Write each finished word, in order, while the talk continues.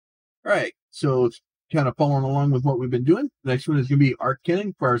All right, so it's kind of following along with what we've been doing. The next one is going to be arc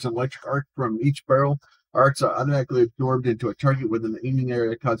cannon. Fires an electric arc from each barrel. Arcs are automatically absorbed into a target within the aiming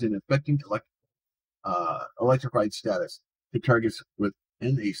area, causing affecting electrified status to targets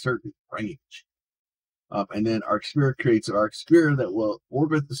within a certain range. And then Arc Spear creates an Arc Spear that will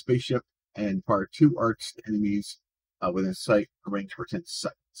orbit the spaceship and fire 2 arcs to enemies within sight, range for 10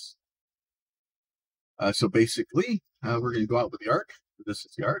 seconds. So basically, we're going to go out with the arc. This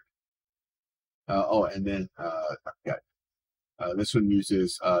is the arc. And then this one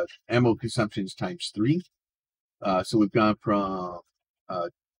uses ammo consumptions times 3. So we've gone from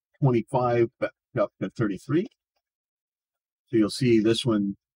 25 up to 33. So you'll see this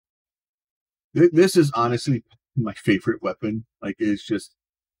one. This is honestly my favorite weapon. Like, it's just,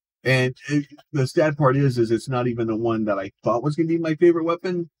 and the sad part is it's not even the one that I thought was going to be my favorite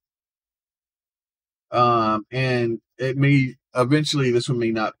weapon. And it may eventually, this one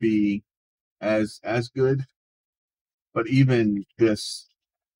may not be as good, but even this,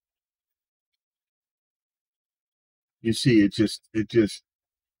 you see, it just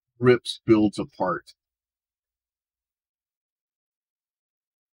rips builds apart.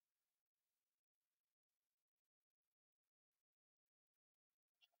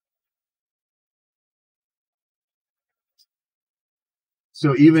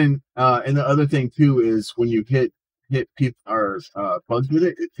 So even and the other thing too is when you hit people or bugs with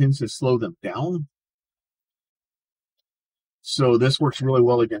it, it tends to slow them down. So this works really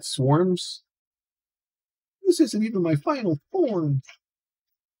well against swarms. This isn't even my final form.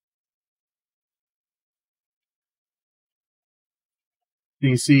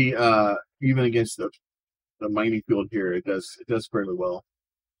 You see, even against the mining field here, it does fairly well.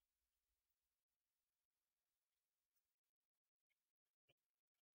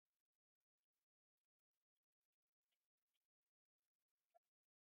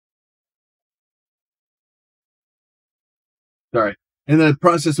 Sorry. In the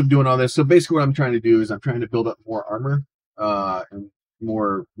process of doing all this, so basically what I'm trying to do is I'm trying to build up more armor and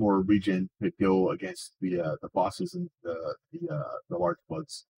more regen to go against the bosses and the large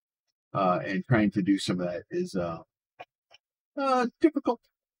bugs. And trying to do some of that is difficult.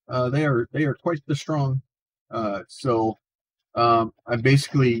 They are quite the strong. So I'm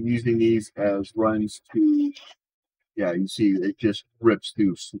basically using these as runs to, yeah, you see it just rips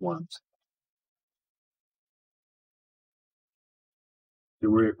through swarms. So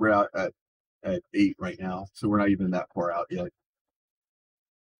we're out at 8 right now, so we're not even that far out yet.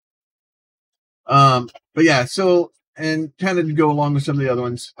 But yeah, so, and kind of to go along with some of the other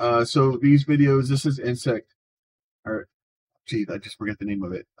ones. So these videos, this is insect, or geez, I just forget the name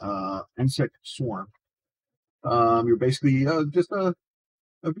of it. Insect swarm. You're basically just a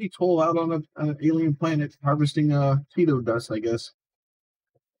VTOL out on an alien planet harvesting Cheeto dust, I guess.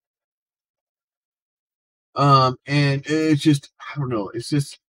 And it's just, I don't know, it's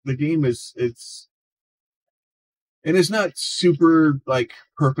just, the game is, and it's not super like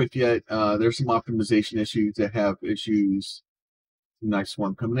perfect yet. There's some optimization issues that have issues. Nice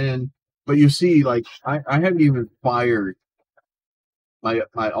one coming in, but you see, like, I haven't even fired my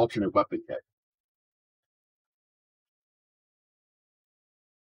alternate weapon yet.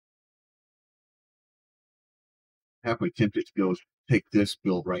 Halfway tempted to go take this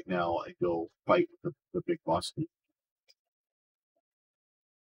build right now and go fight with the big boss.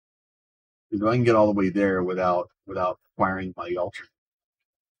 If I can get all the way there without firing my alternate,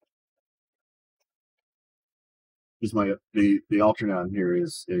 because the alternate on here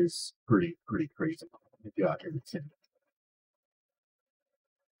is pretty crazy. Yeah,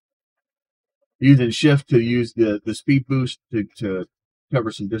 using shift to use the speed boost to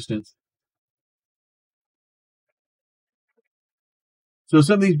cover some distance. So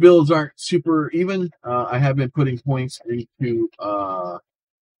some of these builds aren't super even. I have been putting points into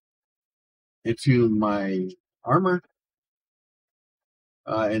my armor,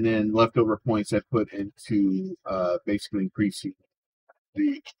 and then leftover points I put into basically increasing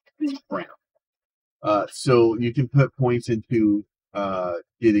the ramp. So you can put points into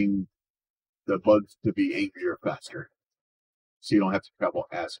getting the bugs to be angrier faster, so you don't have to travel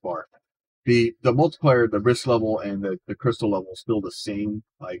as far. The multiplier, the risk level, and the crystal level is still the same.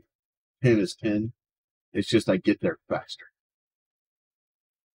 Like 10 is 10. It's just I get there faster.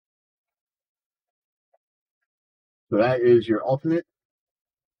 So that is your alternate.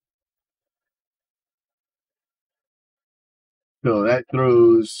 So that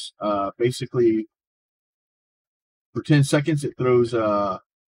throws basically for 10 seconds, it throws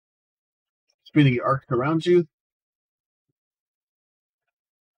spinning arc around you.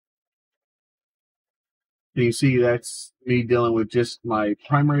 And you see that's me dealing with just my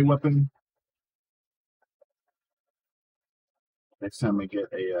primary weapon. Next time we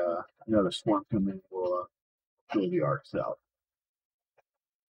get a another swarm coming, we'll pull the arcs out.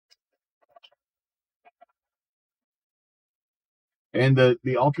 And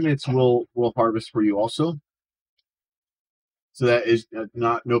the alternates will harvest for you also. So that is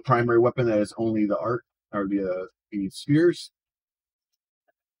not no primary weapon. That is only the art or the spheres.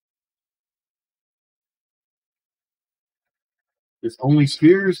 It's only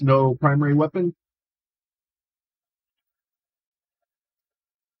spheres, no primary weapon.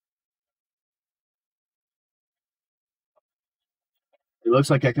 It looks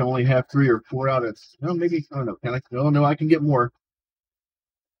like I can only have 3 or 4 out of. No, maybe. I don't know. Can I? Oh no, I can get more.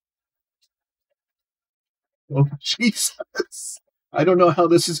 Oh Jesus! I don't know how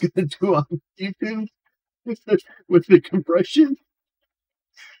this is going to do on YouTube with the compression,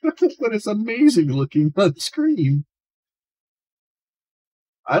 but it's amazing looking on screen.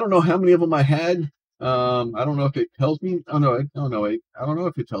 I don't know how many of them I had. I don't know if it tells me. Oh no, I don't know. I don't know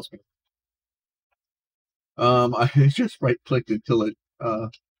if it tells me. I just right clicked until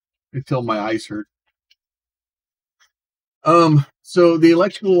my eyes hurt. So the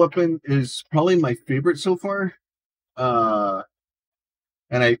electrical weapon is probably my favorite so far. And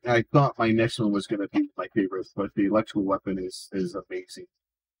I thought my next one was going to be my favorite, but the electrical weapon is amazing.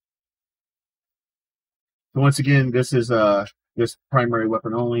 So once again, this is this primary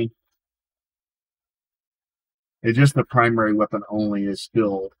weapon only. It's just the primary weapon only is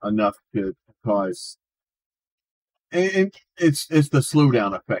still enough to cause, and it's the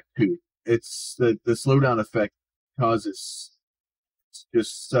slowdown effect too. It's the slowdown effect causes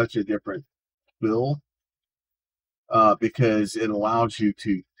just such a different feel. Because it allows you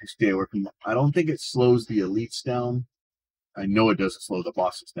to stay away from. I don't think it slows the elites down. I know it doesn't slow the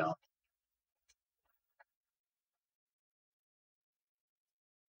bosses down.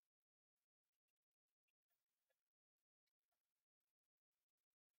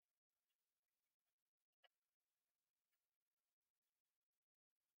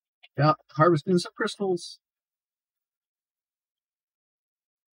 Yeah, harvesting some crystals.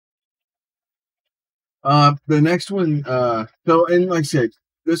 The next one. So and like I said,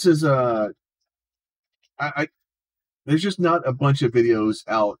 this is I there's just not a bunch of videos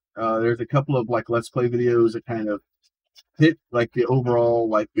out. There's a couple of like let's play videos that kind of hit like the overall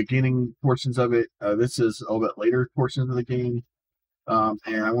like beginning portions of it. This is a little bit later portions of the game. And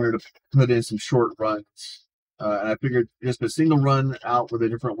I wanted to put in some short runs. And I figured just a single run out with a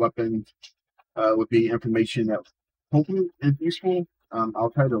different weapon would be information that hopefully is useful.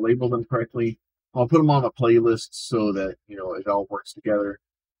 I'll try to label them correctly. I'll put them on a playlist so that it all works together.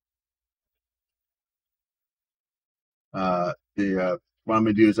 What I'm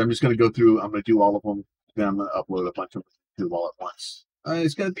gonna do is I'm just gonna go through. I'm gonna do all of them. Then I'm gonna upload a bunch of them all at once.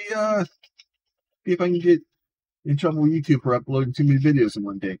 It's gonna be see if I can get in trouble with YouTube for uploading too many videos in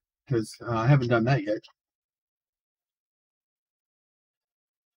one day because I haven't done that yet.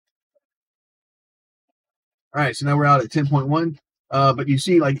 All right, so now we're out at 10.1. But you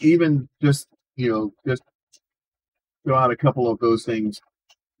see, like even just just go out a couple of those things.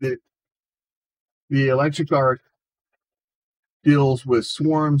 The electric arc deals with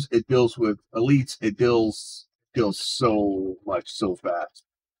swarms. It deals with elites. It deals so much so fast.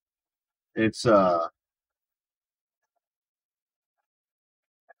 It's the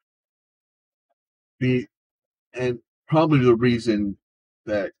and probably the reason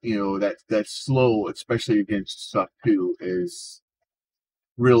that that's slow, especially against stuff too, is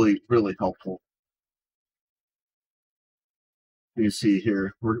really helpful. You see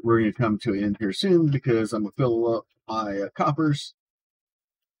here, we're going to come to an end here soon because I'm going to fill up my coppers.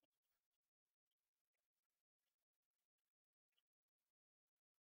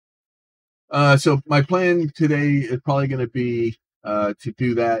 So my plan today is probably going to be to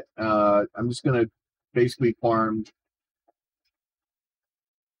do that. I'm just going to basically farm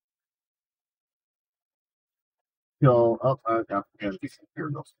till here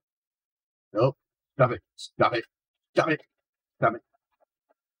it goes. Nope. Stop it. Stop it. Stop it. Stop it.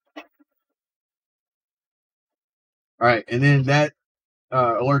 All right, and then that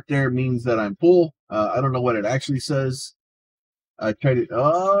alert there means that I'm full. I don't know what it actually says. I tried it.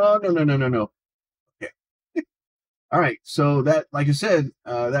 Oh no. Okay. All right, so that, like I said,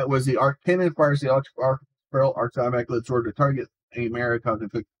 that was the arc cannon fires the electric arc barrel arcs automatically absorb the target aim area,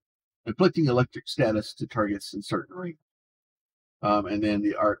 inflicting electric status to targets in certain range. And then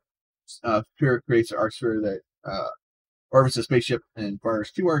the arc sphere creates an arc sphere that orbits a spaceship and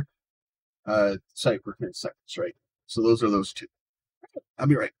fires 2 arc sight for 10 seconds. Right. So those are those 2. I'll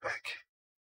be right back.